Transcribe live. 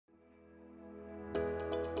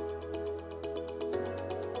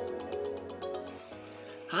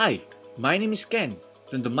Hi, my name is Ken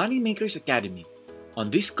from the Moneymakers Academy. On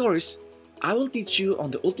this course, I will teach you on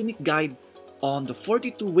the ultimate guide on the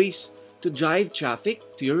 42 ways to drive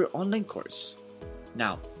traffic to your online course.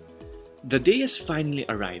 Now, the day has finally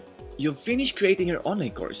arrived. You've finished creating your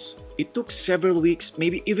online course. It took several weeks,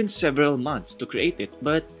 maybe even several months to create it,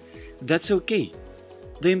 but that's okay.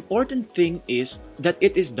 The important thing is that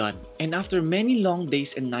it is done, and after many long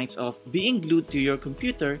days and nights of being glued to your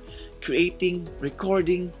computer, creating,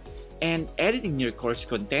 recording, and editing your course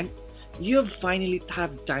content, you have finally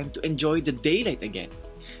have time to enjoy the daylight again.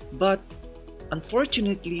 But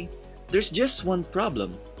unfortunately, there's just one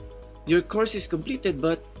problem. Your course is completed,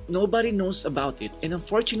 but nobody knows about it, and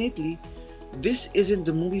unfortunately, this isn't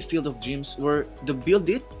the movie Field of Dreams where the build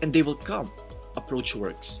it and they will come approach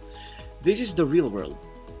works. This is the real world,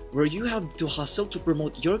 where you have to hustle to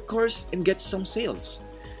promote your course and get some sales.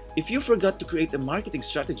 If you forgot to create a marketing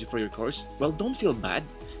strategy for your course, well, don't feel bad.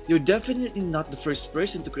 You're definitely not the first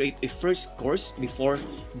person to create a first course before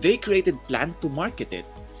they created plan to market it.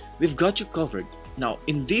 We've got you covered. Now,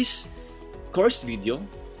 in this course video,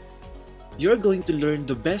 you're going to learn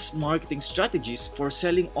the best marketing strategies for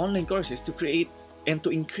selling online courses to create and to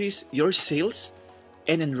increase your sales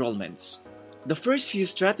and enrollments. The first few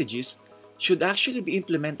strategies should actually be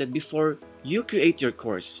implemented before you create your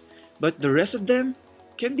course, but the rest of them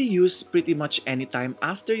can be used pretty much anytime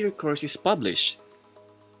after your course is published.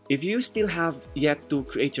 If you still have yet to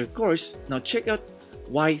create your course, now check out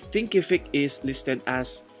why Thinkific is listed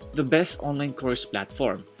as the best online course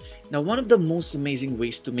platform. Now, one of the most amazing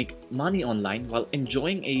ways to make money online while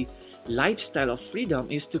enjoying a lifestyle of freedom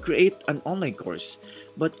is to create an online course.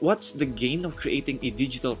 But what's the gain of creating a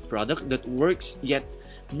digital product that works yet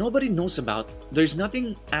nobody knows about? There's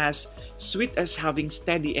nothing as sweet as having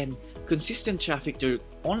steady and consistent traffic to your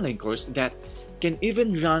online course that can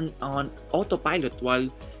even run on autopilot while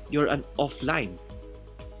you're offline.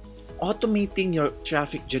 Automating your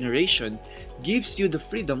traffic generation gives you the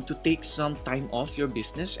freedom to take some time off your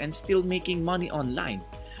business and still making money online.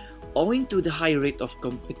 Owing to the high rate of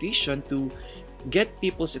competition to get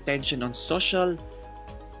people's attention on social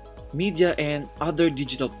media and other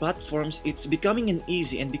digital platforms, it's becoming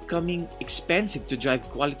easy and becoming expensive to drive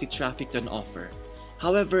quality traffic to an offer.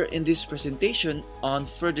 However, in this presentation on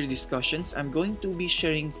further discussions, I'm going to be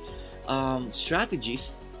sharing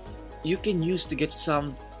strategies you can use to get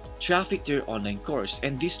some traffic to your online course.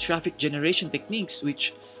 And these traffic generation techniques,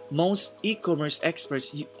 which most e-commerce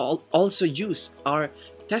experts also use, are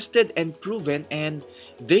tested and proven, and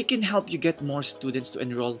they can help you get more students to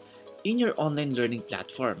enroll in your online learning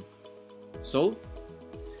platform. So,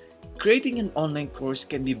 creating an online course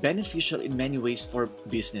can be beneficial in many ways for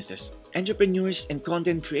businesses, entrepreneurs, and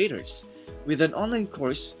content creators. With an online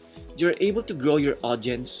course, you're able to grow your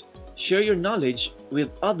audience, share your knowledge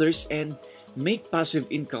with others, and make passive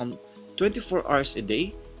income 24 hours a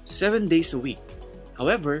day, 7 days a week.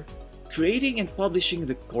 However, creating and publishing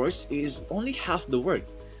the course is only half the work.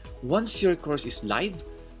 Once your course is live,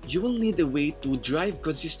 you will need a way to drive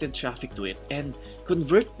consistent traffic to it and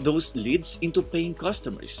convert those leads into paying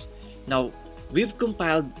customers. Now, we've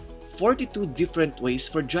compiled 42 different ways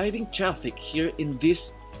for driving traffic here in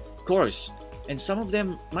this course, and some of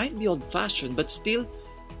them might be old-fashioned, but still,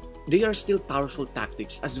 they are still powerful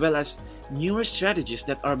tactics, as well as newer strategies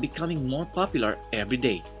that are becoming more popular every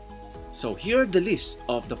day. So here are the list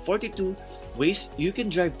of the 42 ways you can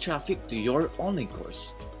drive traffic to your online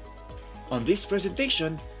course. On this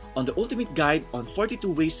presentation, on the ultimate guide on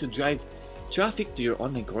 42 ways to drive traffic to your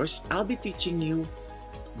online course, I'll be teaching you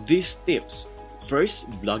these tips. First,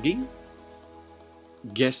 blogging,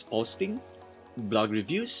 guest posting, blog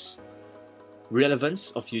reviews,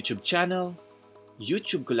 relevance of YouTube channel,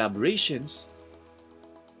 YouTube collaborations,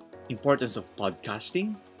 importance of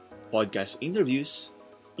podcasting, podcast interviews,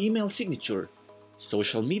 email signature,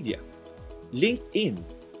 social media, LinkedIn,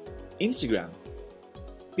 Instagram,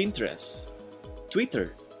 Pinterest,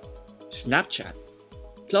 Twitter, Snapchat,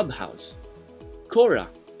 Clubhouse, Quora,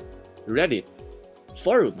 Reddit,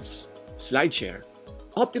 forums, SlideShare,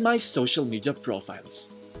 optimize social media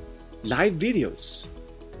profiles, live videos,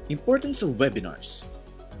 importance of webinars,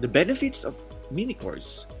 the benefits of mini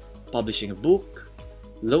course, publishing a book,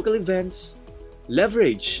 local events,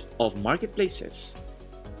 leverage of marketplaces,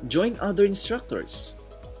 join other instructors,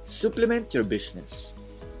 supplement your business,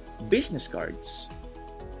 business cards,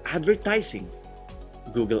 advertising,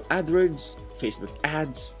 Google AdWords, Facebook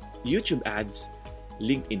ads, YouTube ads,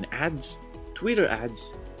 LinkedIn ads, Twitter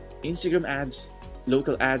ads, Instagram ads,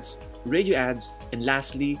 local ads, radio ads, and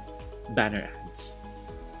lastly, banner ads.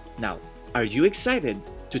 Now, are you excited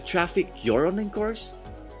to traffic your online course?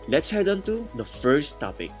 let's head on to the first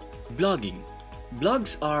topic, blogging.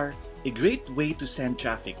 Blogs are a great way to send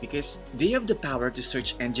traffic because they have the power to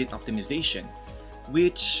search engine optimization,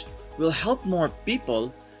 which will help more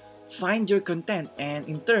people find your content and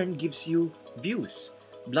in turn gives you views.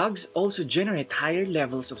 Blogs also generate higher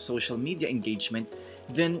levels of social media engagement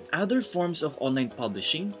than other forms of online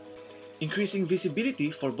publishing, increasing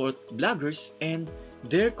visibility for both bloggers and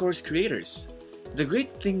their course creators. The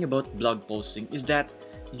great thing about blog posting is that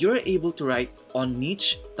you're able to write on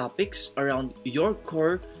niche topics around your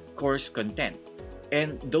core course content,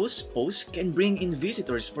 and those posts can bring in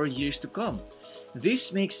visitors for years to come.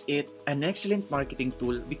 This makes it an excellent marketing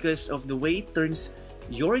tool because of the way it turns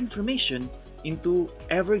your information into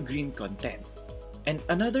evergreen content. And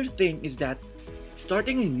another thing is that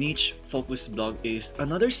starting a niche-focused blog is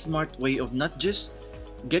another smart way of not just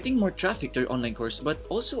getting more traffic to your online course, but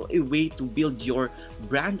also a way to build your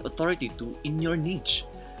brand authority in your niche.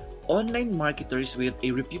 Online marketers with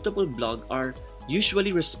a reputable blog are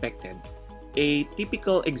usually respected. A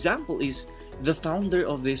typical example is the founder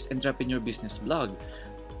of this entrepreneur business blog,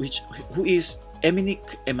 who is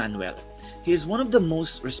Eminick Emmanuel. He is one of the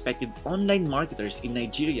most respected online marketers in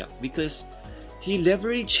Nigeria because he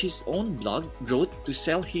leveraged his own blog growth to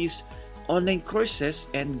sell his online courses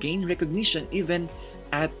and gain recognition even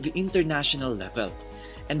at the international level.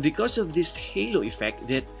 And because of this halo effect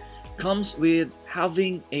that comes with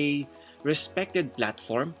having a respected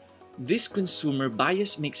platform, this consumer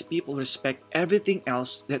bias makes people respect everything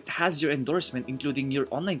else that has your endorsement, including your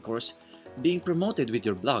online course being promoted with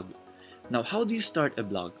your blog. Now, how do you start a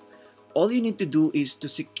blog? All you need to do is to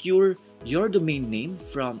secure your domain name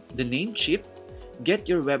from the Namecheap, get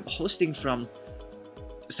your web hosting from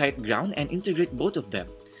SiteGround, and integrate both of them.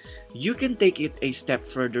 You can take it a step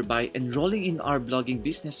further by enrolling in our blogging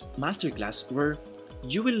business masterclass, where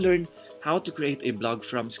you will learn how to create a blog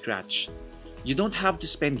from scratch. You don't have to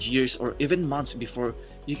spend years or even months before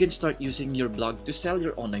you can start using your blog to sell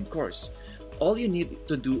your online course. All you need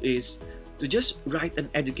to do is to just write an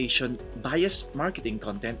education bias marketing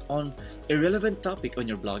content on a relevant topic on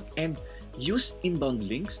your blog and use inbound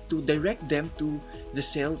links to direct them to the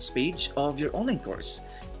sales page of your online course.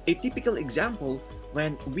 A typical example,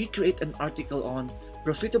 when we create an article on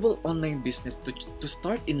profitable online business to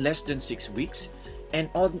start in less than 6 weeks, and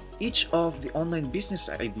on each of the online business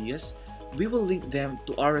ideas, we will link them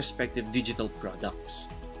to our respective digital products.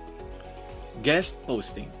 Guest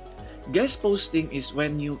posting. Guest posting is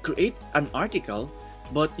when you create an article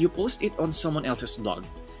but you post it on someone else's blog.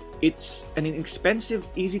 It's an inexpensive,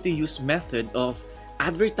 easy-to-use method of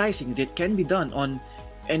advertising that can be done on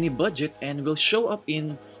any budget and will show up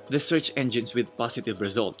in the search engines with positive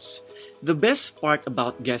results. The best part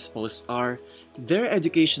about guest posts are their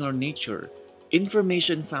educational nature.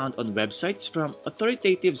 Information found on websites from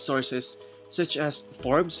authoritative sources such as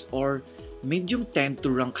Forbes or Medium tend to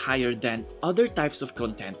rank higher than other types of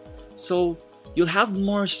content, so you'll have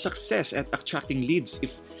more success at attracting leads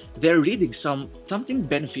if they're reading something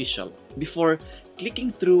beneficial before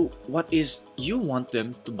clicking through what is you want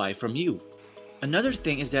them to buy from you. Another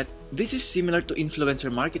thing is that this is similar to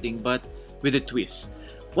influencer marketing but with a twist.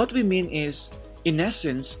 What we mean is, in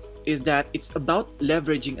essence, is that it's about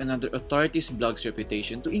leveraging another authority's blog's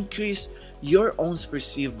reputation to increase your own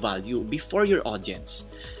perceived value before your audience.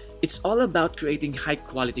 It's all about creating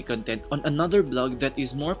high-quality content on another blog that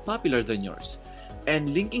is more popular than yours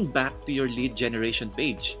and linking back to your lead generation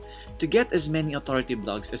page. To get as many authority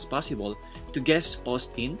blogs as possible to guest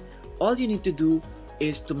post in, all you need to do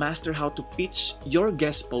is to master how to pitch your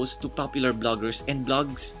guest post to popular bloggers and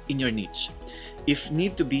blogs in your niche. If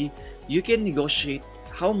need to be, you can negotiate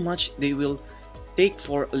how much they will take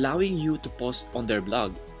for allowing you to post on their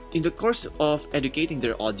blog. In the course of educating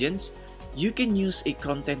their audience, you can use a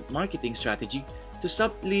content marketing strategy to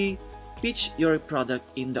subtly pitch your product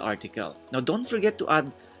in the article. Now, don't forget to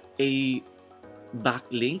add a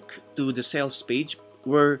backlink to the sales page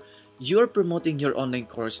where you're promoting your online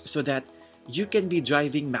course so that you can be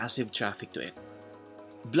driving massive traffic to it.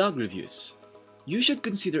 Blog reviews. You should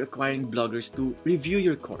consider acquiring bloggers to review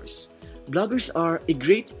your course. Bloggers are a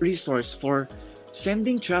great resource for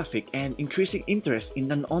sending traffic and increasing interest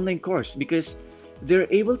in an online course because they're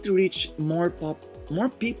able to reach more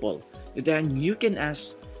people than you can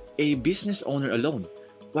as a business owner alone,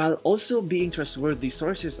 while also being trustworthy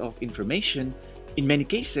sources of information. In many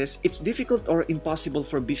cases, it's difficult or impossible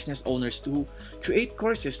for business owners to create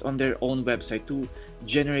courses on their own website to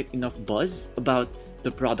generate enough buzz about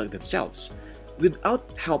the product themselves.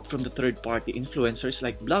 Without help from the third-party influencers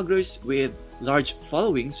like bloggers with large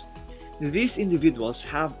followings, these individuals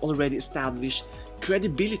have already established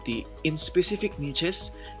credibility in specific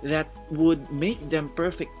niches that would make them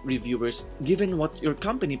perfect reviewers given what your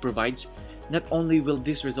company provides. Not only will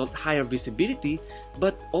this result higher visibility,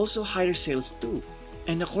 but also higher sales too.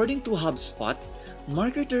 And according to HubSpot,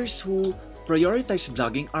 marketers who prioritize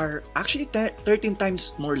blogging are actually 13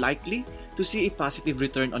 times more likely to see a positive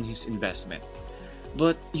return on his investment.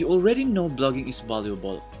 But you already know blogging is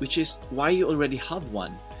valuable, which is why you already have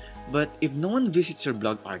one. But if no one visits your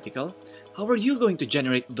blog article, how are you going to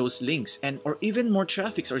generate those links and or even more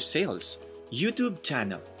traffic or sales? YouTube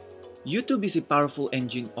channel. YouTube is a powerful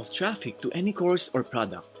engine of traffic to any course or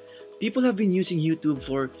product. People have been using YouTube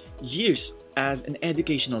for years as an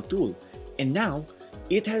educational tool, and now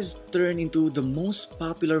it has turned into the most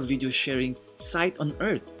popular video sharing site on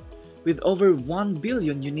earth. With over 1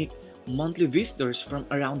 billion unique monthly visitors from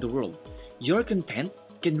around the world, your content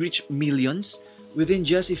can reach millions within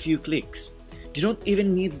just a few clicks. You don't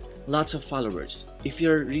even need lots of followers. If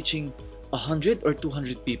you're reaching 100 or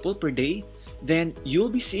 200 people per day, then you'll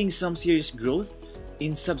be seeing some serious growth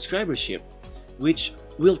in subscribership, which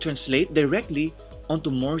will translate directly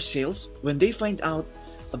onto more sales when they find out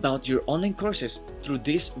about your online courses through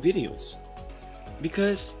these videos.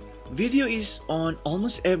 Because video is on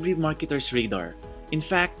almost every marketer's radar. In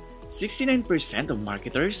fact, 69% of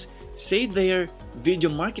marketers say their video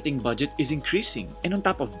marketing budget is increasing, and on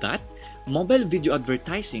top of that, mobile video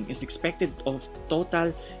advertising is expected of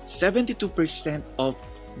total 72% of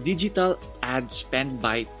digital ad spend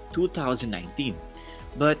by 2019.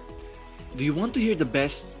 But do you want to hear the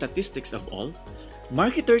best statistics of all?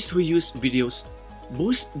 Marketers who use videos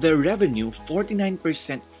boost their revenue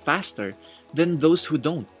 49% faster than those who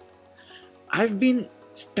don't. I've been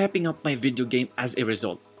stepping up my video game as a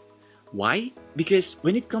result. Why? Because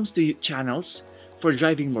when it comes to channels for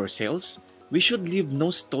driving more sales, we should leave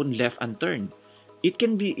no stone left unturned. It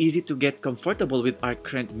can be easy to get comfortable with our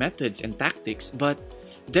current methods and tactics, but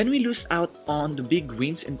then we lose out on the big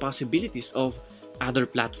wins and possibilities of other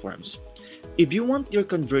platforms. If you want your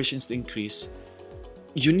conversions to increase,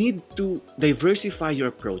 you need to diversify your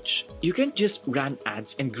approach. You can't just run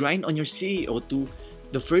ads and grind on your CEO to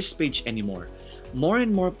the first page anymore. More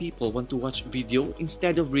and more people want to watch video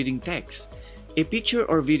instead of reading text. A picture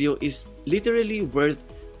or video is literally worth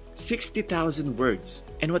 60,000 words.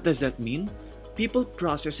 And what does that mean? People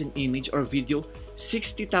process an image or video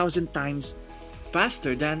 60,000 times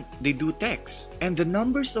faster than they do text. And the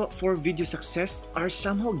numbers for video success are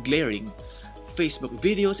somehow glaring. Facebook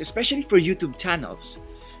videos, especially for YouTube channels,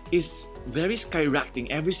 is very skyrocketing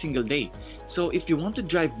every single day. So if you want to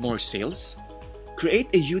drive more sales, create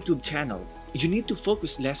a YouTube channel. You need to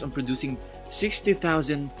focus less on producing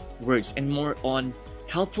 60,000 words and more on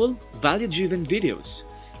helpful, value-driven videos.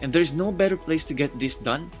 And there's no better place to get this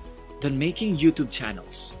done than making YouTube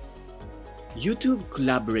channels. YouTube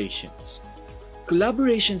collaborations.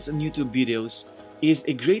 Collaborations on YouTube videos is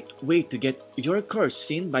a great way to get your course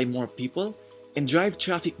seen by more people and drive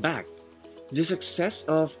traffic back. The success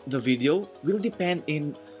of the video will depend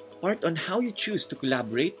in part on how you choose to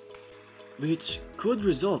collaborate, which could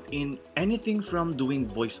result in anything from doing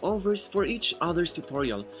voiceovers for each other's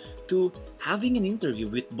tutorial to having an interview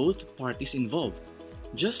with both parties involved.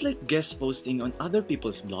 Just like guest posting on other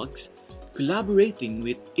people's blogs, collaborating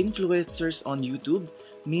with influencers on YouTube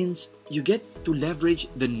means you get to leverage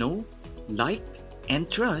the know, like, and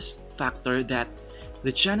trust factor that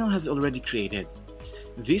the channel has already created.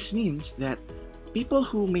 This means that people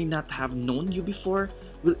who may not have known you before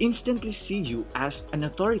will instantly see you as an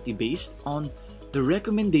authority based on the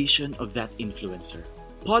recommendation of that influencer.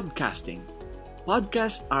 Podcasting.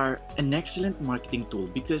 Podcasts are an excellent marketing tool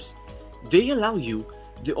because they allow you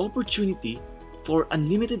the opportunity for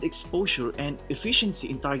unlimited exposure and efficiency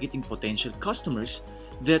in targeting potential customers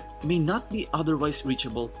that may not be otherwise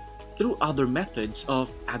reachable through other methods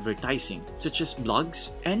of advertising, such as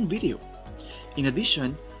blogs and video. In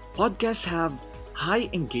addition, podcasts have high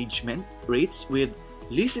engagement rates, with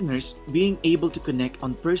listeners being able to connect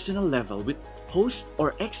on personal level with hosts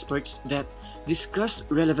or experts that discuss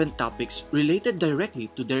relevant topics related directly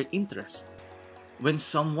to their interest. When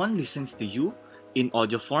someone listens to you in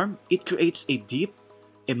audio form, it creates a deep,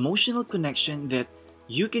 emotional connection that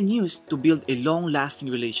you can use to build a long-lasting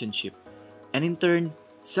relationship and in turn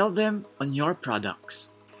sell them on your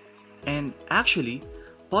products. And actually,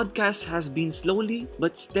 podcasts has been slowly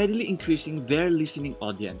but steadily increasing their listening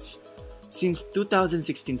audience. Since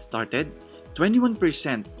 2016 started,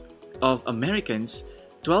 21% of Americans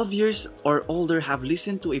 12 years or older have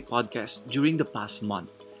listened to a podcast during the past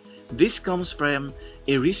month. This comes from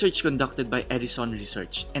a research conducted by Edison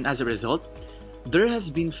Research, and as a result, there has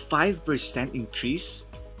been 5% increase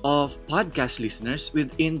of podcast listeners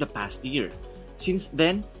within the past year. Since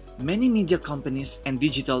then, many media companies and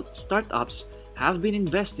digital startups have been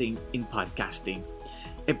investing in podcasting.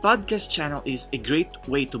 A podcast channel is a great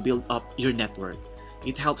way to build up your network.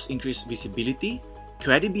 It helps increase visibility,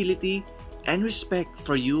 credibility, and respect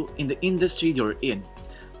for you in the industry you're in.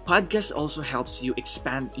 Podcast also helps you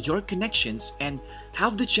expand your connections and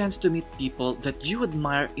have the chance to meet people that you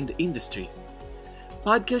admire in the industry.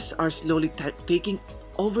 Podcasts are slowly taking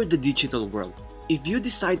over the digital world. If you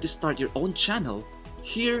decide to start your own channel,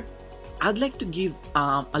 here I'd like to give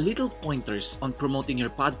a little pointers on promoting your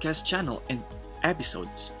podcast channel and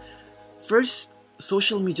episodes. First,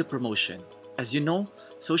 social media promotion. As you know,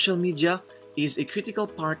 social media is a critical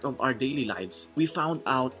part of our daily lives. We found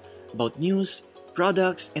out about news,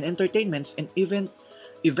 products, and entertainments and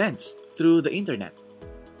events through the internet.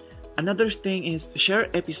 Another thing is share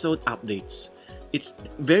episode updates. It's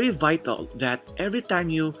very vital that every time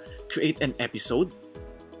you create an episode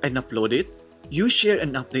and upload it, you share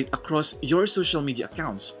an update across your social media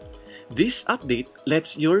accounts. This update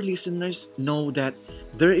lets your listeners know that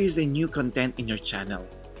there is a new content in your channel.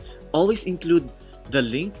 Always include the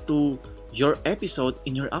link to your episode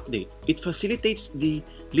in your update. It facilitates the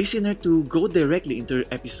listener to go directly into your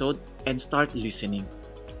episode and start listening.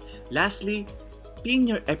 Lastly, pin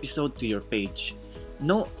your episode to your page.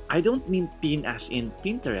 No, I don't mean pin as in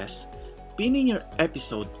Pinterest. Pinning your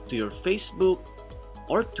episode to your Facebook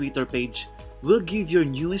or Twitter page will give your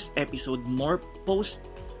newest episode more posts,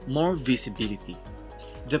 more visibility.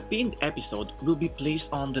 The pinned episode will be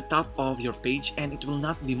placed on the top of your page and it will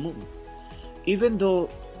not be moved. Even though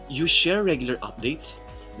you share regular updates,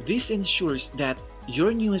 this ensures that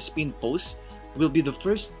your newest pinned post will be the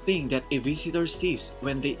first thing that a visitor sees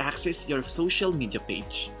when they access your social media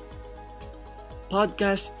page.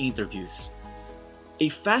 Podcast interviews. A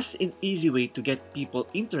fast and easy way to get people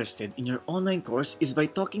interested in your online course is by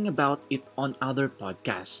talking about it on other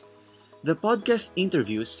podcasts. The podcast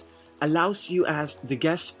interviews allows you as the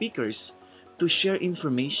guest speakers to share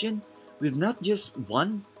information with not just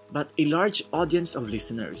one but a large audience of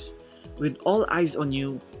listeners. With all eyes on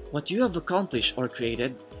you, what you have accomplished or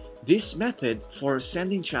created, this method for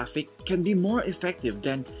sending traffic can be more effective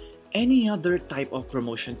than any other type of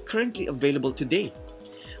promotion currently available today.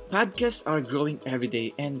 Podcasts are growing every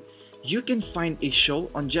day and you can find a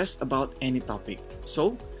show on just about any topic.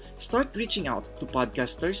 So, start reaching out to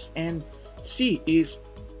podcasters and see if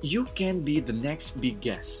you can be the next big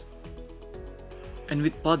guest. And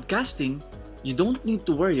with podcasting, you don't need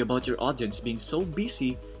to worry about your audience being so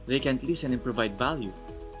busy they can't listen and provide value.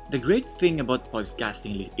 The great thing about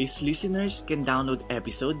podcasting is listeners can download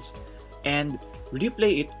episodes and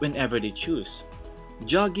replay it whenever they choose.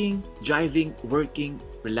 Jogging, driving, working,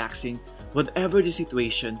 relaxing, whatever the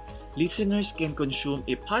situation, listeners can consume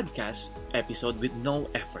a podcast episode with no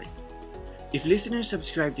effort. If listeners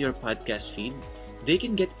subscribe to your podcast feed, they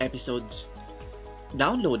can get episodes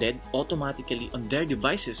downloaded automatically on their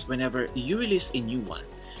devices whenever you release a new one.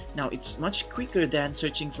 Now, it's much quicker than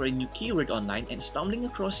searching for a new keyword online and stumbling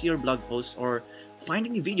across your blog post or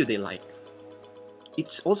finding a video they like.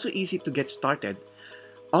 It's also easy to get started.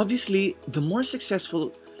 Obviously, the more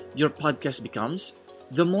successful your podcast becomes,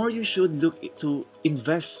 the more you should look to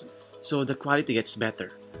invest so the quality gets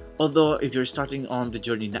better. Although, if you're starting on the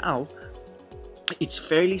journey now, it's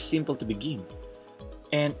fairly simple to begin.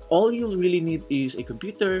 And all you'll really need is a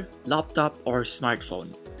computer, laptop, or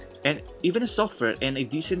smartphone, and even a software and a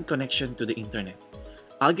decent connection to the internet.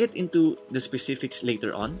 I'll get into the specifics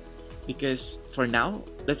later on, because for now,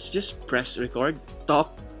 let's just press record,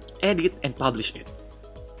 talk, edit, and publish it.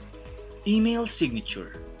 Email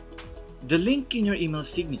signature. The link in your email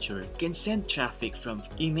signature can send traffic from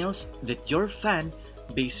emails that your fan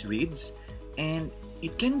base reads, and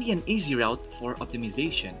it can be an easy route for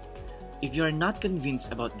optimization. If you are not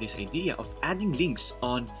convinced about this idea of adding links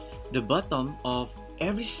on the bottom of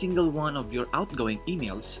every single one of your outgoing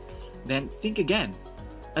emails, then think again.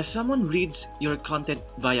 As someone reads your content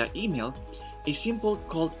via email, a simple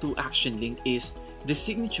call to action link is the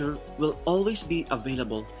signature will always be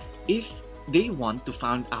available if they want to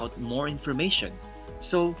find out more information.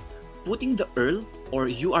 So, putting the URL or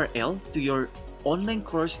URL to your online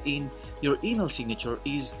course in your email signature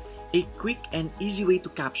is a quick and easy way to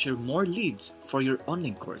capture more leads for your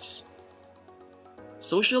online course.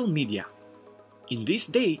 Social media. In this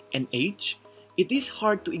day and age, it is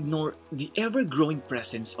hard to ignore the ever-growing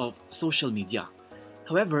presence of social media.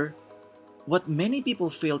 However, what many people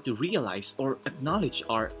fail to realize or acknowledge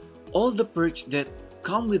are all the perks that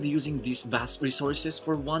come with using these vast resources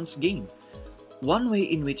for one's gain. One way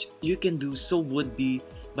in which you can do so would be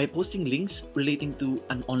by posting links relating to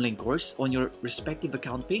an online course on your respective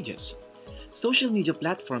account pages. Social media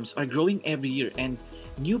platforms are growing every year and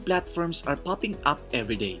new platforms are popping up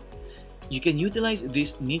every day. You can utilize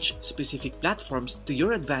these niche-specific platforms to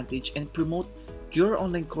your advantage and promote your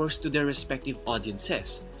online course to their respective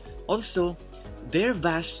audiences. Also, there are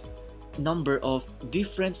vast number of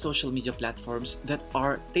different social media platforms that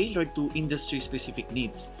are tailored to industry-specific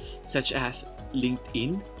needs, such as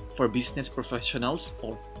LinkedIn for business professionals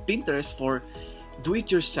or Pinterest for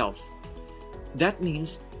do-it-yourself. That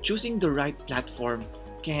means choosing the right platform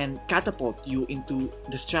can catapult you into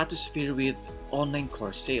the stratosphere with online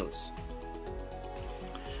course sales.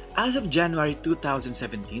 As of January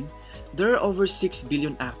 2017, there are over 6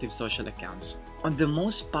 billion active social accounts on the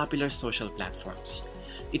most popular social platforms.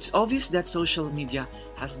 It's obvious that social media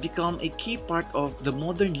has become a key part of the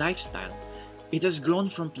modern lifestyle. It has grown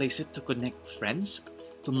from places to connect friends,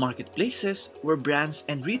 to marketplaces where brands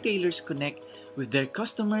and retailers connect with their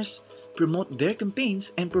customers, promote their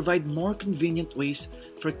campaigns, and provide more convenient ways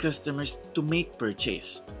for customers to make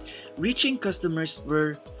purchase. Reaching customers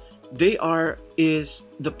where they are is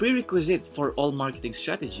the prerequisite for all marketing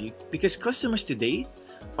strategy because customers today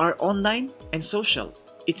are online and social.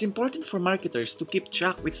 It's important for marketers to keep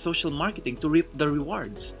track with social marketing to reap the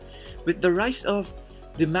rewards. With the rise of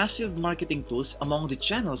the massive marketing tools among the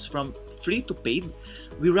channels from free to paid,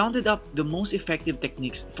 we rounded up the most effective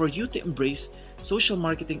techniques for you to embrace social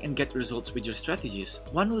marketing and get results with your strategies.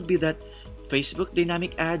 One would be that Facebook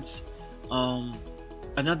dynamic ads.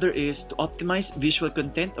 Another is to optimize visual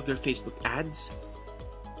content of your Facebook ads.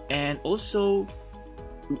 And also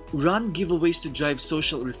run giveaways to drive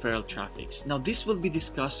social referral traffics. Now this will be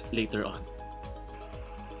discussed later on.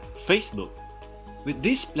 Facebook. With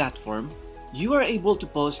this platform, you are able to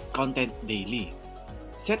post content daily.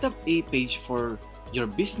 Set up a page for your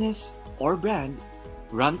business or brand,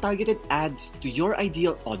 run targeted ads to your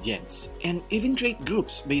ideal audience, and even create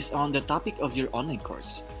groups based on the topic of your online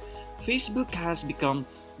course. Facebook has become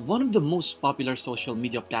one of the most popular social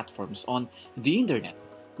media platforms on the internet,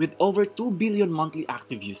 with over 2 billion monthly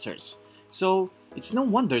active users. So it's no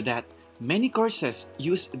wonder that many courses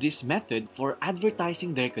use this method for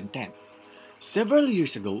advertising their content. Several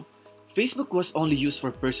years ago, Facebook was only used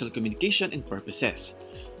for personal communication and purposes.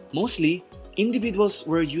 Mostly, individuals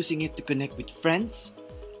were using it to connect with friends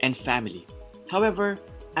and family. However,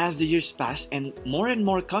 as the years passed and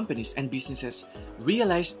more companies and businesses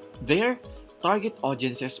realized their target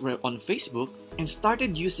audiences were on Facebook and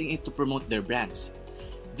started using it to promote their brands.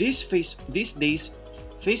 These days,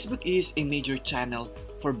 Facebook is a major channel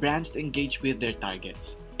for brands to engage with their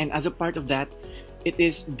targets. And as a part of that, it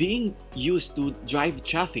is being used to drive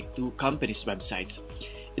traffic to companies' websites.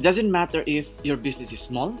 It doesn't matter if your business is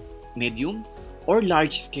small, medium, or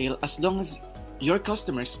large scale as long as your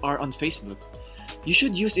customers are on Facebook. You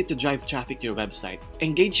should use it to drive traffic to your website.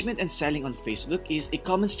 Engagement and selling on Facebook is a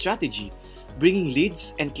common strategy. Bringing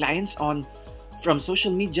leads and clients on from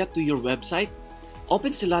social media to your website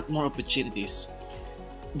opens a lot more opportunities.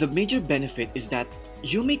 The major benefit is that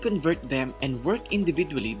you may convert them and work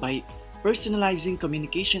individually by personalizing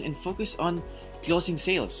communication and focus on closing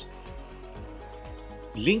sales.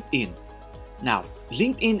 LinkedIn. Now,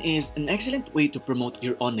 LinkedIn is an excellent way to promote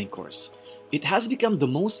your online course. It has become the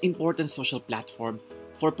most important social platform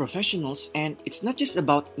for professionals, and it's not just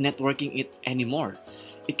about networking it anymore.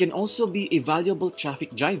 It can also be a valuable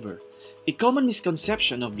traffic driver. A common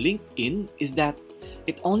misconception of LinkedIn is that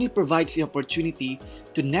it only provides the opportunity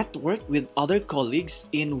to network with other colleagues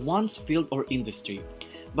in one's field or industry.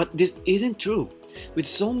 But this isn't true. With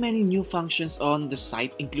so many new functions on the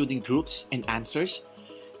site, including groups and answers,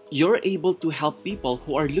 you're able to help people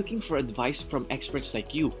who are looking for advice from experts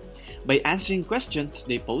like you by answering questions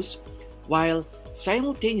they post, while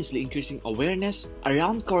simultaneously increasing awareness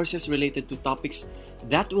around courses related to topics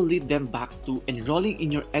that will lead them back to enrolling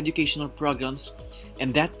in your educational programs,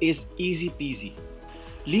 and that is easy peasy.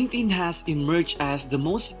 LinkedIn has emerged as the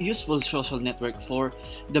most useful social network for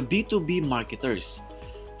the B2B marketers.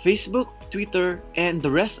 Facebook, Twitter, and the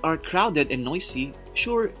rest are crowded and noisy.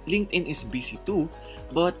 Sure, LinkedIn is busy too,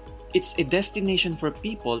 but it's a destination for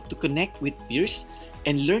people to connect with peers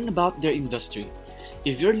and learn about their industry.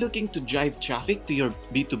 If you're looking to drive traffic to your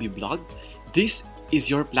B2B blog, this is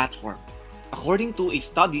your platform. According to a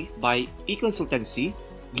study by eConsultancy,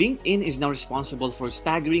 LinkedIn is now responsible for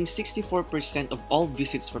staggering 64% of all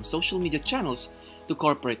visits from social media channels to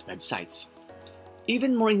corporate websites.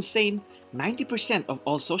 Even more insane, 90% of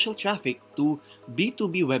all social traffic to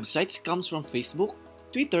B2B websites comes from Facebook,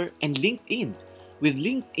 Twitter, and LinkedIn, with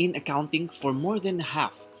LinkedIn accounting for more than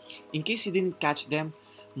half. In case you didn't catch them,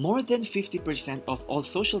 more than 50% of all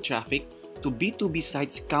social traffic to B2B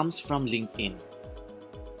sites comes from LinkedIn.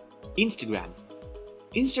 Instagram.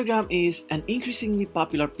 Instagram is an increasingly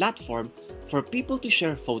popular platform for people to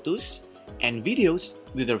share photos and videos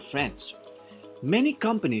with their friends. Many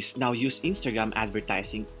companies now use Instagram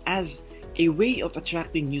advertising as a way of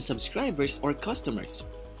attracting new subscribers or customers.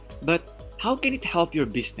 But how can it help your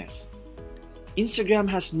business? Instagram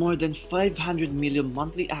has more than 500 million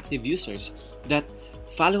monthly active users that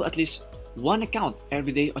follow at least one account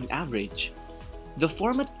every day on average. The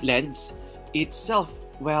format lends itself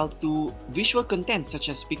well to visual content such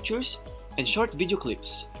as pictures and short video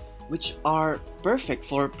clips, which are perfect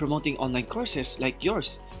for promoting online courses like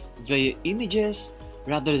yours via images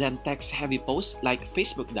rather than text-heavy posts like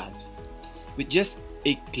Facebook does. With just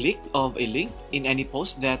a click of a link in any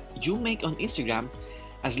post that you make on Instagram,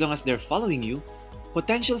 as long as they're following you,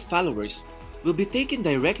 potential followers will be taken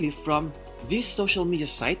directly from this social media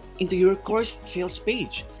site into your course sales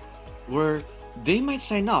page, where they might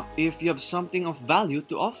sign up if you have something of value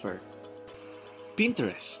to offer.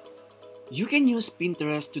 Pinterest. You can use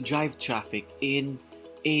Pinterest to drive traffic in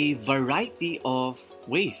a variety of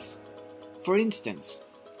ways. For instance,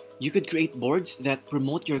 you could create boards that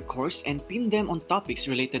promote your course and pin them on topics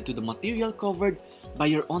related to the material covered by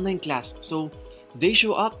your online class so they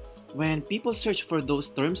show up when people search for those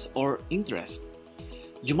terms or interests.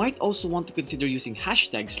 You might also want to consider using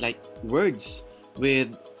hashtags like words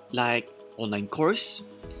with like online course,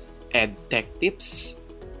 ed tech tips,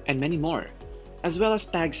 and many more, as well as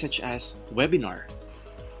tags such as webinar,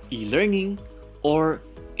 e-learning, or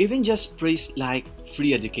even just praise like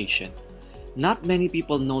free education. Not many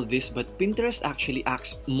people know this, but Pinterest actually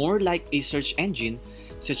acts more like a search engine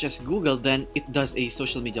such as Google than it does a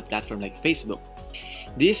social media platform like Facebook.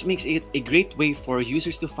 This makes it a great way for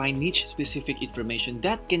users to find niche-specific information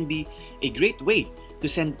that can be a great way to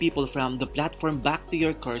send people from the platform back to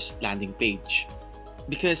your course landing page.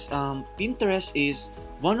 Because Pinterest is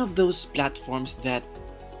one of those platforms that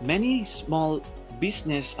many small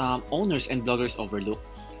business owners and bloggers overlook.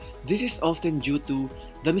 This is often due to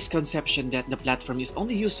the misconception that the platform is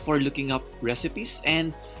only used for looking up recipes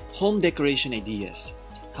and home decoration ideas.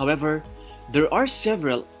 However, there are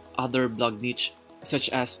several other blog niches such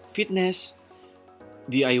as fitness,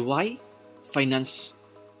 DIY, finance,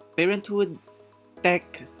 parenthood,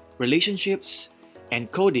 tech, relationships,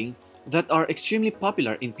 and coding that are extremely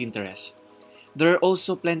popular in Pinterest. There are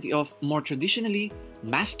also plenty of more traditionally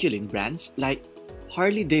masculine brands like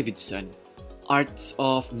Harley Davidson, Arts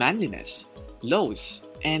of Manliness, Lowe's,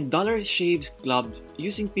 and Dollar Shaves Club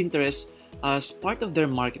using Pinterest as part of their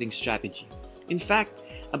marketing strategy. In fact,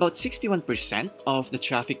 about 61% of the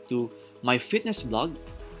traffic to my fitness blog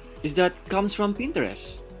comes from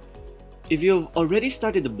Pinterest. If you've already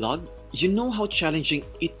started a blog, you know how challenging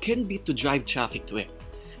it can be to drive traffic to it,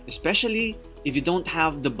 especially if you don't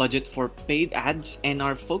have the budget for paid ads and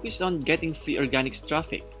are focused on getting free organic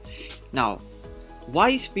traffic. Now, why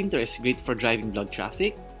is Pinterest great for driving blog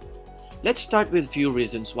traffic? Let's start with a few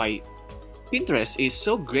reasons why Pinterest is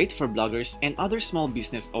so great for bloggers and other small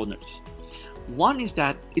business owners. One is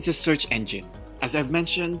that it's a search engine. As I've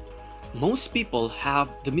mentioned, most people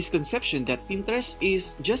have the misconception that Pinterest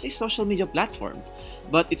is just a social media platform,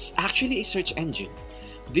 but it's actually a search engine.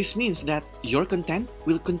 This means that your content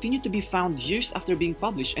will continue to be found years after being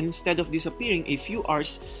published and instead of disappearing a few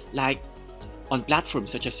hours like on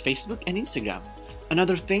platforms such as Facebook and Instagram.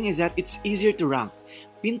 Another thing is that it's easier to rank.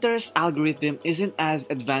 Pinterest's algorithm isn't as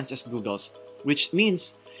advanced as Google's, which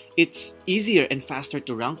means it's easier and faster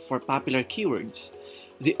to rank for popular keywords.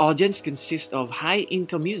 The audience consists of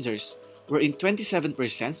high-income users, wherein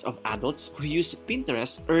 27% of adults who use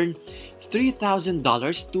Pinterest earn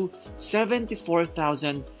 $3,000 to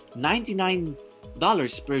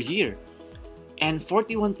 $74,099 per year, and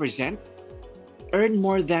 41% earn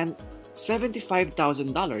more than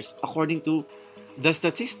 $75,000 according to the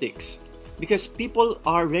statistics, because people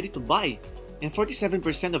are ready to buy, and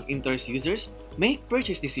 47% of Pinterest users make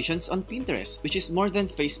purchase decisions on Pinterest, which is more than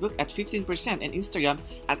Facebook at 15% and Instagram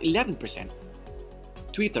at 11%.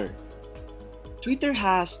 Twitter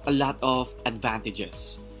has a lot of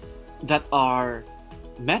advantages that are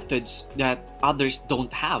methods that others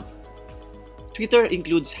don't have. Twitter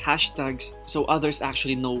includes hashtags so others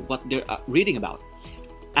actually know what they're reading about,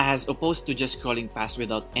 as opposed to just scrolling past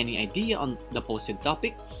without any idea on the posted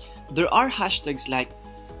topic. There are hashtags like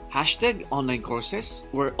hashtag online courses,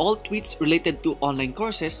 where all tweets related to online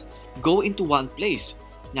courses go into one place.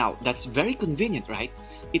 Now, that's very convenient, right?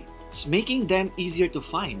 It's making them easier to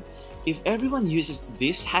find. If everyone uses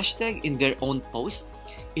this hashtag in their own post,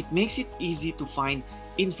 it makes it easy to find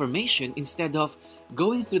information instead of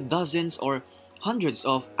going through dozens or hundreds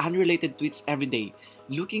of unrelated tweets every day,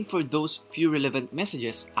 looking for those few relevant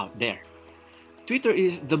messages out there. Twitter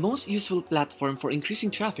is the most useful platform for increasing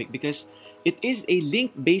traffic because it is a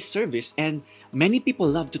link-based service and many people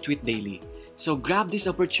love to tweet daily. So grab this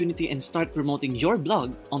opportunity and start promoting your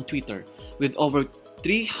blog on Twitter. With over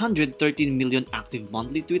 313 million active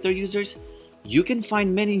monthly Twitter users, you can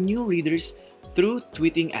find many new readers through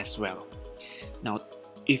tweeting as well. Now,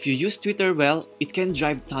 if you use Twitter well, it can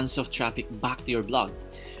drive tons of traffic back to your blog.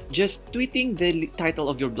 Just tweeting the title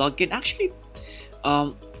of your blog can actually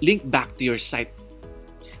link back to your site.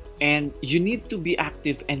 And you need to be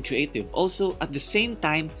active and creative. Also, at the same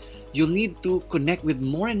time, you'll need to connect with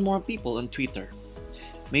more and more people on Twitter.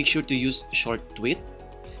 Make sure to use short tweet,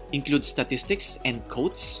 include statistics and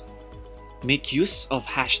quotes, make use of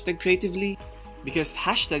hashtag creatively, because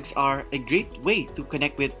hashtags are a great way to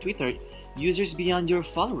connect with Twitter users beyond your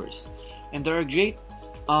followers. And there are great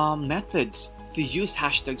methods to use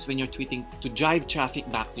hashtags when you're tweeting to drive traffic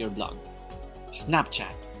back to your blog.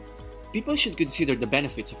 Snapchat. People should consider the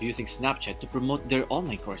benefits of using Snapchat to promote their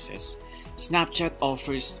online courses. Snapchat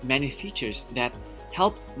offers many features that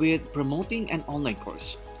help with promoting an online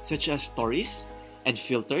course, such as stories and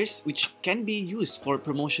filters, which can be used for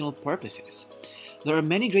promotional purposes. There are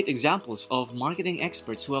many great examples of marketing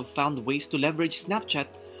experts who have found ways to leverage Snapchat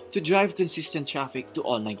to drive consistent traffic to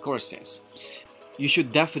online courses. You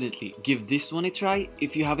should definitely give this one a try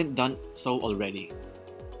if you haven't done so already.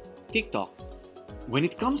 TikTok. When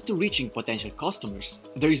it comes to reaching potential customers,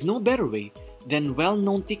 there is no better way than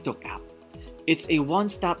well-known TikTok app. It's a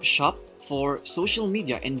one-stop shop for social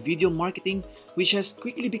media and video marketing, which has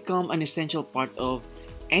quickly become an essential part of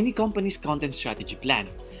any company's content strategy plan.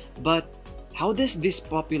 But how does this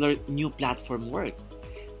popular new platform work?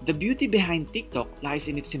 The beauty behind TikTok lies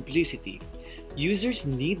in its simplicity. Users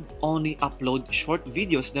need only upload short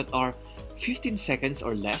videos that are 15 seconds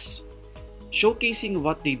or less, showcasing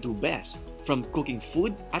what they do best, from cooking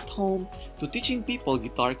food at home to teaching people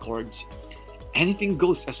guitar chords. Anything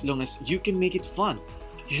goes as long as you can make it fun.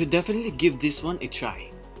 You should definitely give this one a try.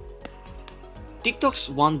 TikTok's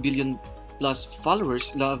 1 billion plus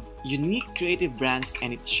followers love unique creative brands,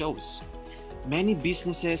 and it shows. Many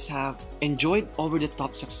businesses have enjoyed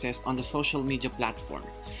over-the-top success on the social media platform,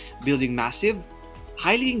 building massive,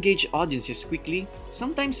 highly engaged audiences quickly,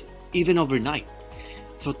 sometimes even overnight.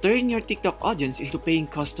 So turn your TikTok audience into paying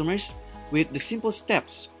customers with the simple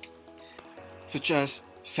steps, such as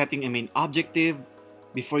setting a main objective.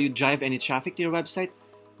 Before you drive any traffic to your website,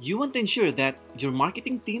 you want to ensure that your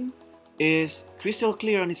marketing team is crystal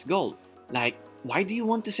clear on its goal. Like, why do you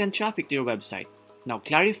want to send traffic to your website? Now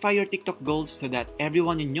clarify your TikTok goals so that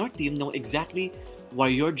everyone in your team know exactly why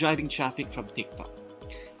you're driving traffic from TikTok.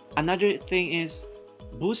 Another thing is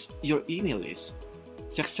boost your email list.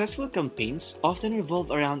 Successful campaigns often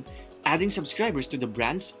revolve around adding subscribers to the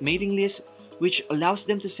brand's mailing list, which allows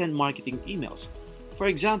them to send marketing emails. For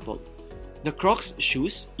example, the Crocs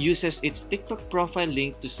shoes uses its TikTok profile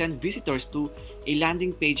link to send visitors to a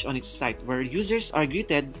landing page on its site where users are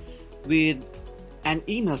greeted with an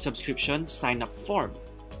email subscription sign-up form.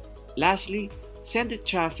 Lastly, send the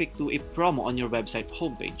traffic to a promo on your website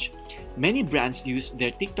homepage. Many brands use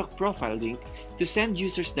their TikTok profile link to send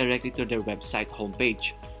users directly to their website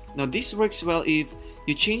homepage. Now this works well if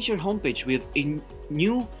you change your homepage with a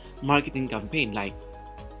new marketing campaign, like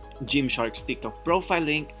Gymshark's TikTok profile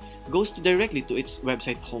link goes directly to its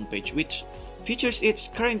website homepage, which features its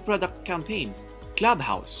current product campaign.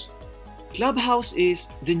 Clubhouse. Clubhouse is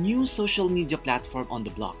the new social media platform on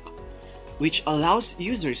the block, which allows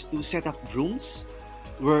users to set up rooms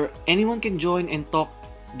where anyone can join and talk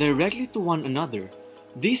directly to one another.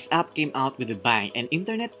 This app came out with a bang, and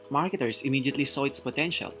internet marketers immediately saw its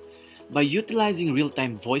potential. By utilizing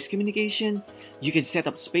real-time voice communication, you can set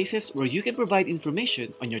up spaces where you can provide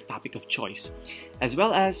information on your topic of choice, as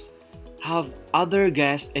well as have other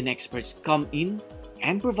guests and experts come in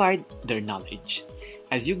and provide their knowledge.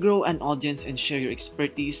 As you grow an audience and share your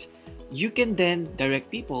expertise, you can then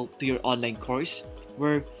direct people to your online course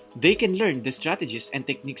where they can learn the strategies and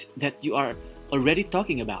techniques that you are already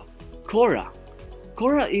talking about. Quora.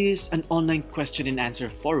 Quora is an online question and answer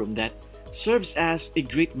forum that serves as a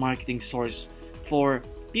great marketing source for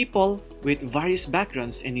people with various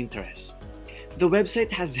backgrounds and interests. The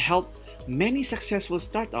website has helped many successful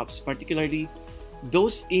startups, particularly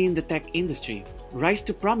those in the tech industry, rise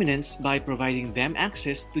to prominence by providing them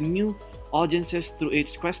access to new audiences through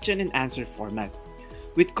its question and answer format.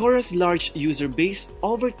 With Quora's large user base,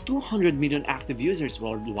 over 200 million active users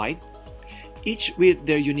worldwide, each with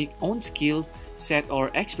their unique own skill set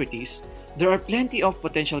or expertise, There are plenty of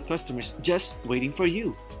potential customers just waiting for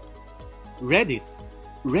you. Reddit.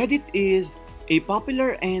 Reddit is a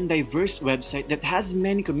popular and diverse website that has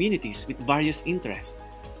many communities with various interests.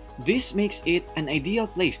 This makes it an ideal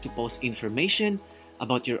place to post information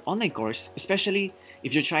about your online course, especially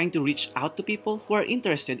if you're trying to reach out to people who are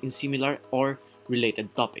interested in similar or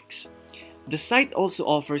related topics. The site also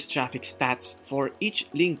offers traffic stats for each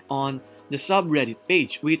link on the subreddit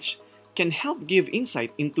page, which can help give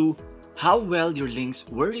insight into how well your links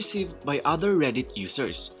were received by other Reddit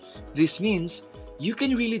users. This means you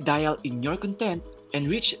can really dial in your content and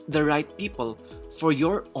reach the right people for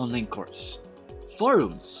your online course.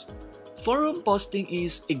 Forums. Forum posting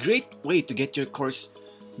is a great way to get your course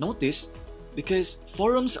noticed because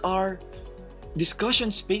forums are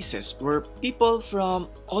discussion spaces where people from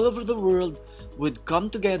all over the world would come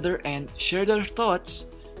together and share their thoughts,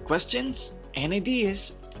 questions, and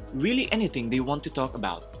ideas, really anything they want to talk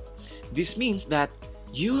about. This means that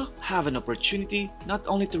you have an opportunity not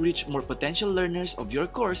only to reach more potential learners of your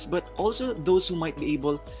course, but also those who might be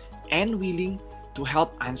able and willing to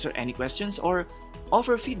help answer any questions or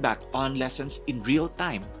offer feedback on lessons in real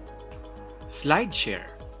time. SlideShare.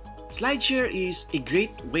 SlideShare is a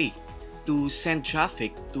great way to send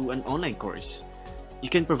traffic to an online course. You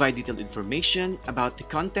can provide detailed information about the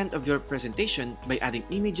content of your presentation by adding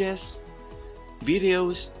images,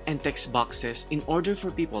 videos, and text boxes in order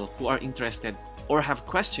for people who are interested or have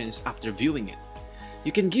questions after viewing it.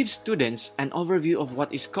 You can give students an overview of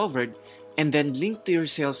what is covered and then link to your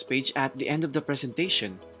sales page at the end of the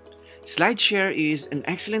presentation. SlideShare is an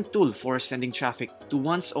excellent tool for sending traffic to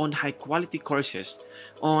one's own high-quality courses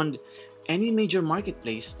on any major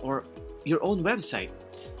marketplace or your own website.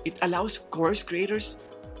 It allows course creators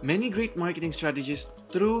many great marketing strategies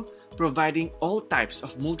through providing all types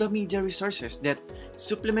of multimedia resources that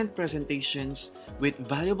supplement presentations with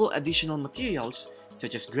valuable additional materials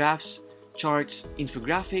such as graphs, charts,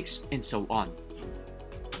 infographics, and so on.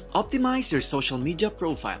 Optimize your social media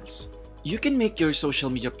profiles. You can make your social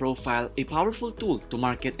media profile a powerful tool to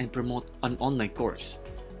market and promote an online course.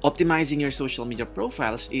 Optimizing your social media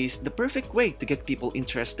profiles is the perfect way to get people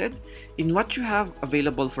interested in what you have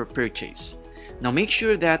available for purchase. Now make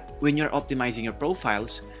sure that when you're optimizing your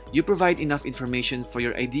profiles, you provide enough information for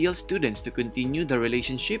your ideal students to continue the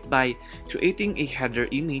relationship by creating a header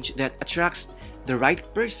image that attracts the right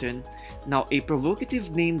person, now a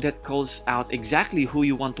provocative name that calls out exactly who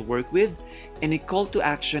you want to work with, and a call to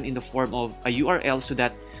action in the form of a URL so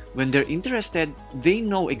that when they're interested, they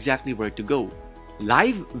know exactly where to go.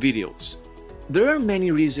 Live videos. There are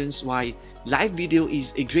many reasons why live video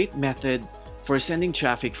is a great method for sending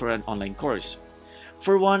traffic for an online course.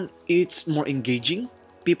 For one, it's more engaging.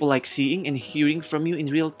 People like seeing and hearing from you in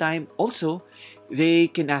real time. Also, they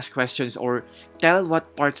can ask questions or tell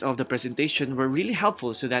what parts of the presentation were really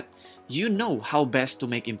helpful so that you know how best to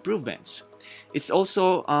make improvements. It's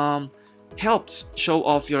also helps show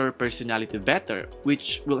off your personality better,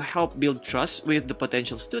 which will help build trust with the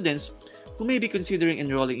potential students who may be considering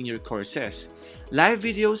enrolling in your courses. Live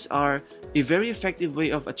videos are a very effective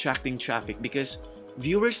way of attracting traffic because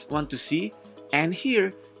viewers want to see and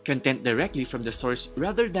hear content directly from the source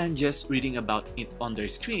rather than just reading about it on their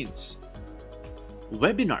screens.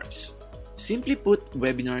 Webinars. Simply put,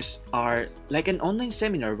 webinars are like an online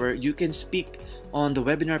seminar where you can speak on the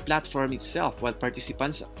webinar platform itself while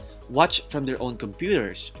participants watch from their own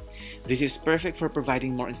computers. This is perfect for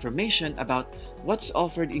providing more information about what's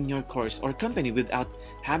offered in your course or company without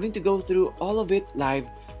having to go through all of it live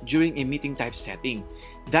during a meeting type setting.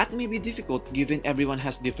 That may be difficult given everyone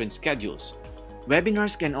has different schedules.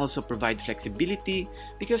 Webinars can also provide flexibility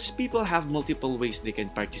because people have multiple ways they can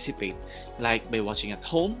participate, like by watching at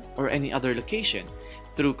home or any other location,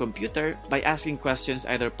 through computer, by asking questions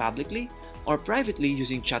either publicly or privately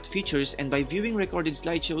using chat features, and by viewing recorded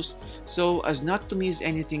slideshows so as not to miss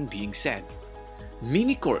anything being said.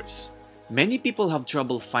 Mini course. Many people have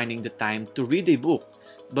trouble finding the time to read a book,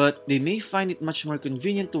 but they may find it much more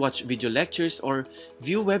convenient to watch video lectures or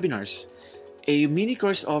view webinars. A mini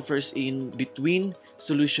course offers in-between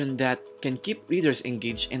solution that can keep readers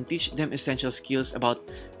engaged and teach them essential skills about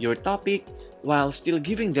your topic while still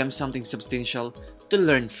giving them something substantial to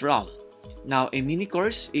learn from. Now, a mini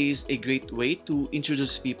course is a great way to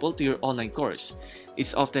introduce people to your online course.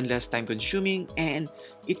 It's often less time consuming and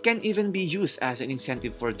it can even be used as an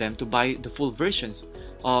incentive for them to buy the full versions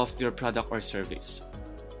of your product or service.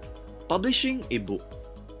 Publishing a book.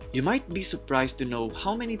 You might be surprised to know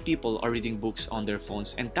how many people are reading books on their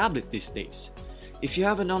phones and tablets these days. If you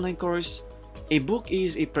have an online course, a book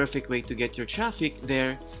is a perfect way to get your traffic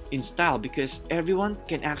there in style because everyone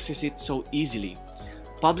can access it so easily.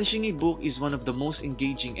 publishing a book is one of the most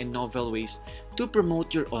engaging and novel ways to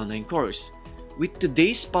promote your online course. With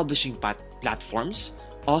today's publishing platforms,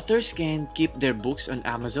 authors can keep their books on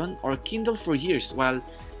Amazon or Kindle for years while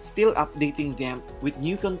still updating them with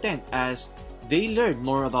new content as they learn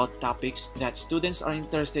more about topics that students are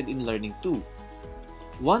interested in learning too.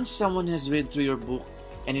 Once someone has read through your book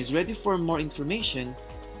and is ready for more information,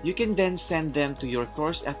 you can then send them to your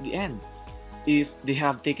course at the end. If they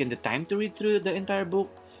have taken the time to read through the entire book,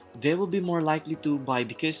 they will be more likely to buy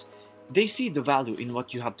because they see the value in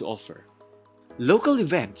what you have to offer. Local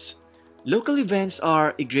events. Local events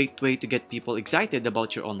are a great way to get people excited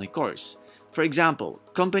about your online course. For example,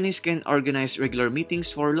 companies can organize regular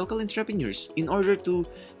meetings for local entrepreneurs in order to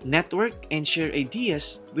network and share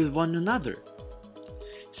ideas with one another.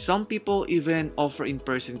 Some people even offer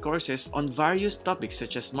in-person courses on various topics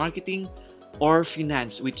such as marketing or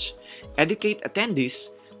finance, which educate attendees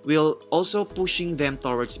while also pushing them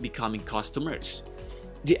towards becoming customers.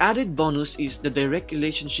 The added bonus is the direct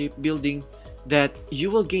relationship building that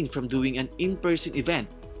you will gain from doing an in-person event,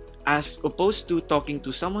 as opposed to talking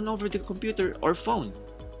to someone over the computer or phone.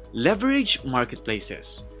 Leverage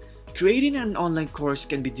marketplaces. Creating an online course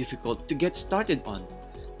can be difficult to get started on,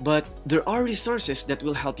 but there are resources that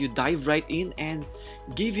will help you dive right in and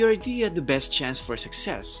give your idea the best chance for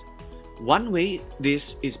success. One way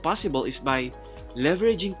this is possible is by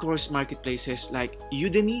leveraging course marketplaces like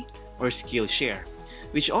Udemy or Skillshare,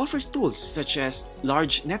 which offers tools such as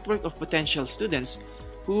large network of potential students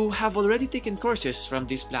who have already taken courses from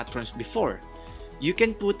these platforms before. You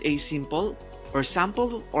can put a simple or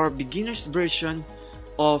sample or beginner's version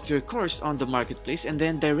of your course on the marketplace and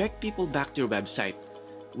then direct people back to your website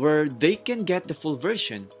where they can get the full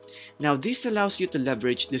version. Now, this allows you to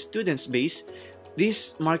leverage the students base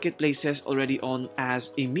these marketplaces already own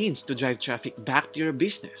as a means to drive traffic back to your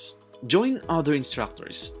business. Join other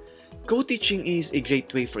instructors. Co-teaching is a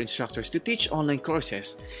great way for instructors to teach online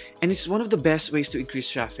courses, and it's one of the best ways to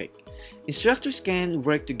increase traffic. Instructors can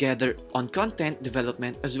work together on content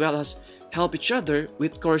development as well as help each other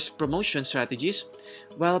with course promotion strategies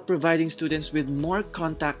while providing students with more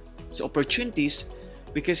contact opportunities,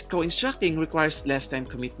 because co-instructing requires less time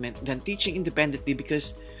commitment than teaching independently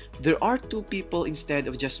because there are two people instead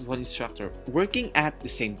of just one instructor working at the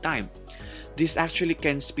same time. This actually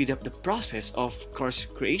can speed up the process of course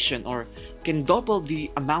creation or can double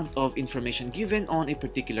the amount of information given on a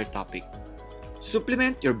particular topic.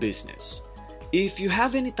 Supplement your business. If you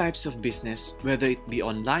have any types of business, whether it be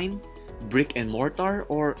online, brick and mortar,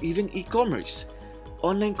 or even e-commerce,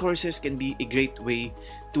 online courses can be a great way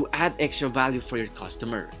to add extra value for your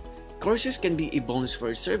customer. Courses can be a bonus for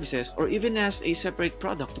your services or even as a separate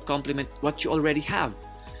product to complement what you already have.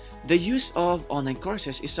 The use of online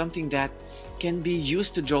courses is something that can be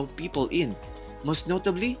used to draw people in. Most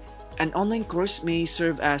notably, an online course may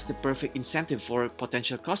serve as the perfect incentive for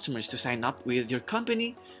potential customers to sign up with your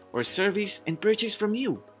company or service and purchase from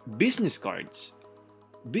you. Business cards.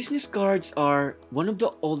 Business cards are one of the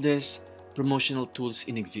oldest promotional tools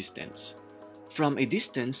in existence. From a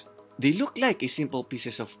distance, they look like a simple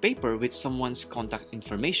pieces of paper with someone's contact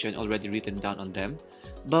information already written down on them,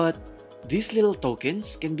 but these little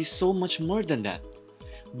tokens can be so much more than that.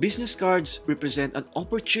 Business cards represent an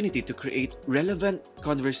opportunity to create relevant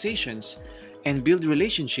conversations and build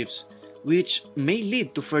relationships which may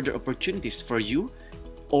lead to further opportunities for you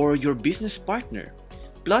or your business partner.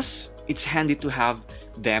 Plus, it's handy to have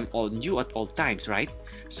them on you at all times, right?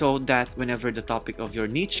 So that whenever the topic of your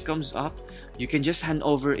niche comes up, you can just hand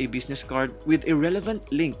over a business card with a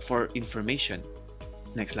relevant link for information.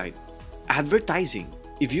 Next slide. Advertising.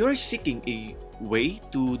 If you are seeking a way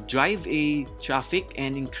to drive a traffic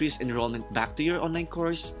and increase enrollment back to your online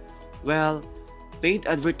course, well, paid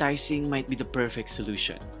advertising might be the perfect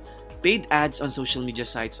solution. Paid ads on social media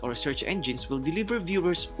sites or search engines will deliver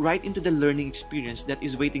viewers right into the learning experience that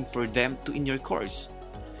is waiting for them in your course.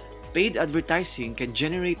 Paid advertising can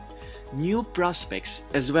generate new prospects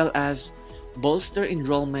as well as bolster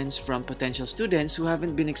enrollments from potential students who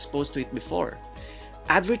haven't been exposed to it before.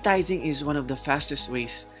 Advertising is one of the fastest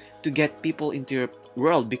ways to get people into your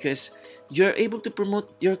world because you're able to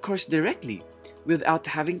promote your course directly without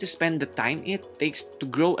having to spend the time it takes to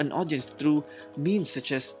grow an audience through means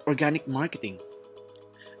such as organic marketing.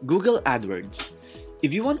 Google AdWords.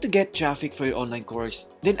 If you want to get traffic for your online course,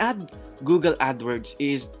 then Google AdWords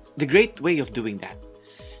is the great way of doing that.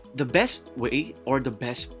 The best way or the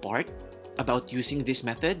best part about using this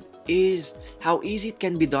method is how easy it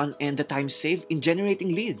can be done and the time saved in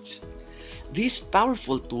generating leads. This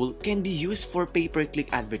powerful tool can be used for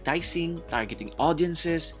pay-per-click advertising, targeting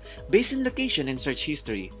audiences based on location and search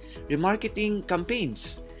history, remarketing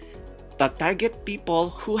campaigns that target people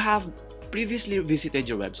who have previously visited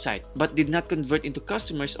your website but did not convert into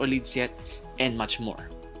customers or leads yet, and much more.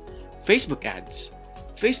 Facebook ads.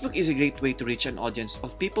 Facebook is a great way to reach an audience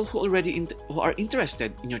of people who are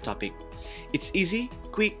interested in your topic. It's easy,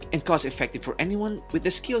 quick, and cost-effective for anyone with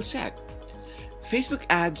the skill set. Facebook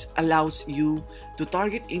ads allows you to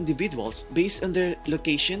target individuals based on their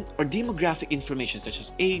location or demographic information such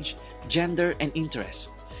as age, gender, and interests.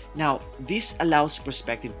 Now, this allows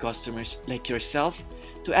prospective customers like yourself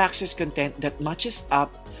to access content that matches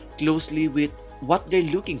up closely with what they're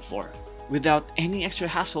looking for without any extra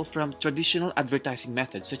hassle from traditional advertising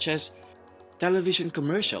methods such as television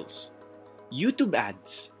commercials. YouTube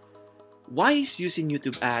ads. Why is using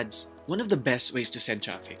YouTube ads one of the best ways to send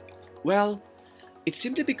traffic? Well, it's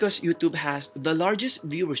simply because YouTube has the largest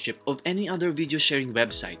viewership of any other video sharing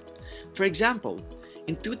website. For example,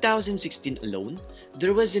 in 2016 alone,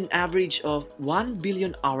 there was an average of 1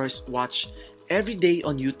 billion hours watched every day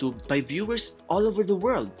on YouTube by viewers all over the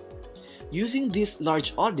world. Using this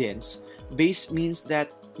large audience base means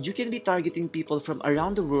that you can be targeting people from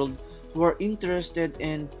around the world who are interested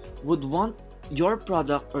and would want your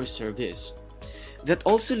product or service. That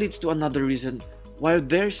also leads to another reason why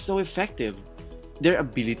they're so effective: their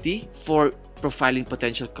ability for profiling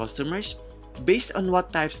potential customers based on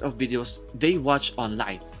what types of videos they watch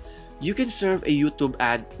online. You can serve a YouTube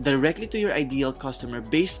ad directly to your ideal customer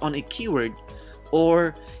based on a keyword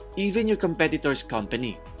or even your competitor's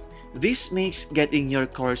company. This makes getting your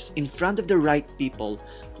course in front of the right people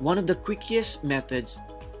one of the quickest methods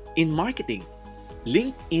in marketing.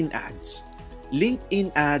 LinkedIn ads.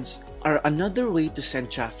 LinkedIn ads are another way to send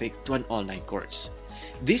traffic to an online course.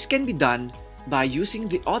 This can be done by using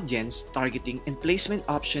the audience targeting and placement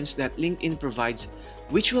options that LinkedIn provides,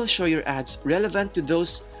 which will show your ads relevant to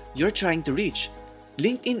those you're trying to reach.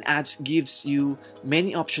 LinkedIn ads gives you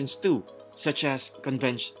many options too, such as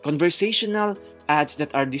conversational ads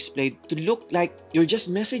that are displayed to look like you're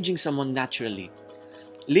just messaging someone naturally.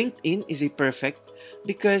 LinkedIn is perfect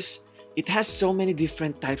because it has so many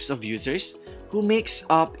different types of users who makes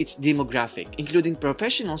up its demographic, including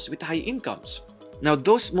professionals with high incomes. Now,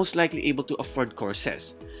 those most likely able to afford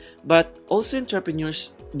courses, but also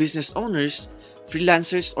entrepreneurs, business owners,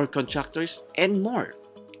 freelancers or contractors, and more.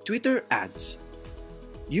 Twitter ads.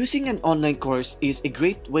 Using an online course is a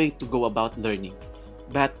great way to go about learning,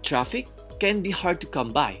 but traffic can be hard to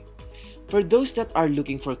come by. For those that are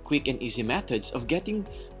looking for quick and easy methods of getting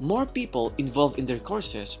more people involved in their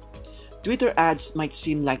courses, Twitter ads might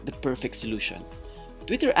seem like the perfect solution.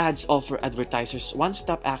 Twitter ads offer advertisers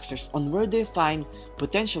one-stop access on where they find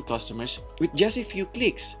potential customers with just a few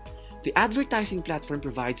clicks. The advertising platform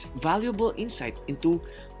provides valuable insight into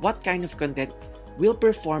what kind of content will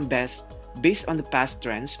perform best based on the past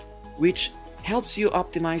trends, which helps you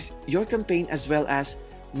optimize your campaign as well as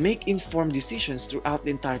make informed decisions throughout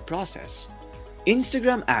the entire process.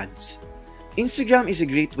 Instagram ads. Instagram is a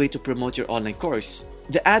great way to promote your online course.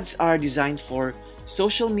 The ads are designed for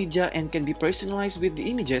social media and can be personalized with the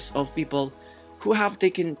images of people who have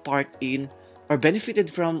taken part in or benefited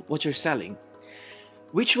from what you're selling,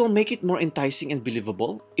 which will make it more enticing and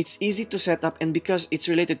believable. It's easy to set up, and because it's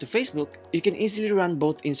related to Facebook, you can easily run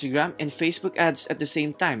both Instagram and Facebook ads at the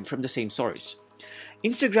same time from the same source.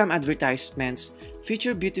 Instagram advertisements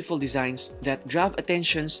feature beautiful designs that grab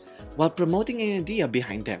attentions while promoting an idea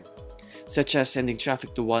behind them, such as sending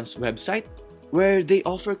traffic to one's website where they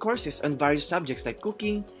offer courses on various subjects like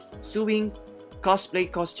cooking, sewing, cosplay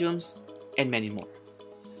costumes, and many more.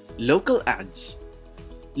 Local ads.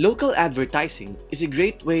 Local advertising is a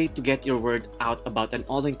great way to get your word out about an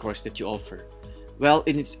online course that you offer. Well,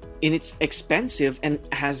 it's expensive and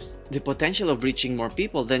has the potential of reaching more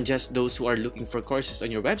people than just those who are looking for courses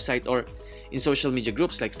on your website or in social media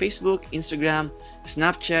groups like Facebook, Instagram,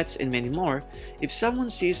 Snapchats, and many more. If someone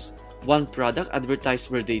sees one product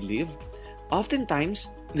advertised where they live, oftentimes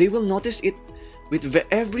they will notice it with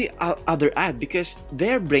every other ad because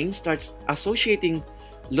their brain starts associating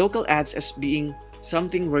local ads as being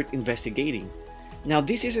something worth investigating. Now,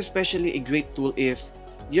 this is especially a great tool if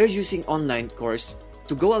you're using online course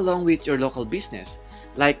to go along with your local business,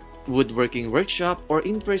 like woodworking workshop or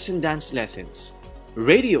in-person dance lessons.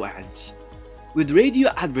 Radio ads. With radio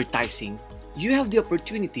advertising, you have the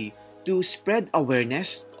opportunity to spread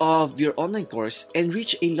awareness of your online course and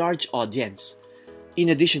reach a large audience. In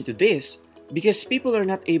addition to this, because people are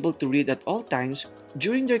not able to read at all times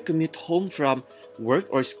during their commute home from work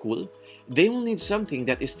or school, they will need something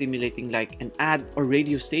that is stimulating like an ad or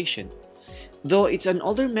radio station. Though it's an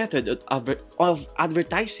older method of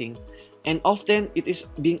advertising and often it is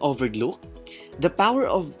being overlooked, the power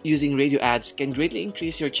of using radio ads can greatly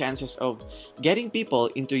increase your chances of getting people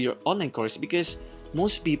into your online course because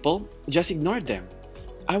most people just ignore them.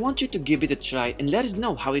 I want you to give it a try and let us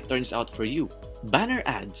know how it turns out for you. Banner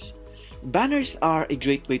ads. Banners are a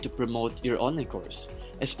great way to promote your online course,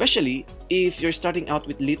 especially if you're starting out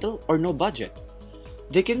with little or no budget.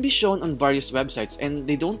 They can be shown on various websites and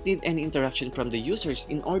they don't need any interaction from the users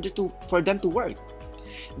in order for them to work.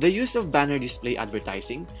 The use of banner display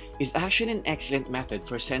advertising is actually an excellent method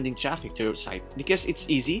for sending traffic to your site because it's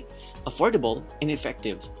easy, affordable, and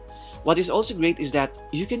effective. What is also great is that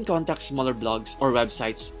you can contact smaller blogs or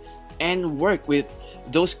websites and work with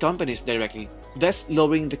those companies directly, thus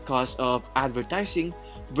lowering the cost of advertising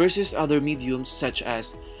versus other mediums such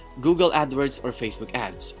as Google AdWords or Facebook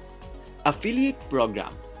ads. Affiliate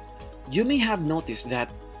program. You may have noticed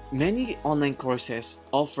that many online courses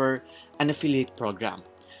offer an affiliate program.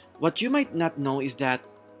 What you might not know is that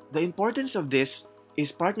the importance of this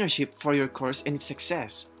is partnership for your course and its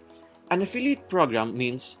success. An affiliate program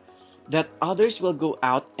means that others will go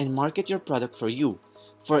out and market your product for you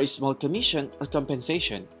for a small commission or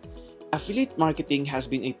compensation. Affiliate marketing has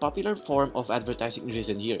been a popular form of advertising in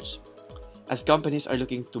recent years, as companies are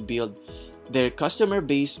looking to build their customer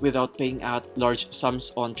base without paying out large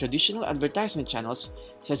sums on traditional advertisement channels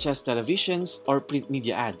such as televisions or print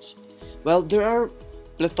media ads. Well, there are a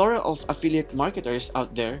plethora of affiliate marketers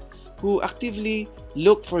out there who actively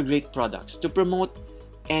look for great products to promote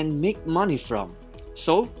and make money from.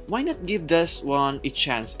 So, why not give this one a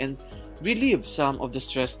chance and relieve some of the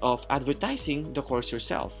stress of advertising the course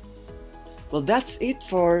yourself? Well, that's it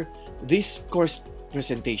for this course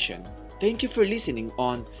presentation. Thank you for listening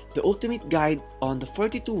on the ultimate guide on the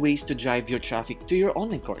 42 ways to drive your traffic to your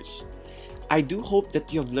online course. I do hope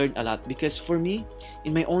that you have learned a lot because for me,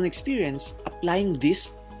 in my own experience, applying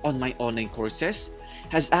this on my online courses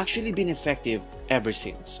has actually been effective ever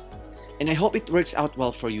since. And I hope it works out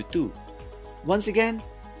well for you too. Once again,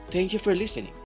 thank you for listening.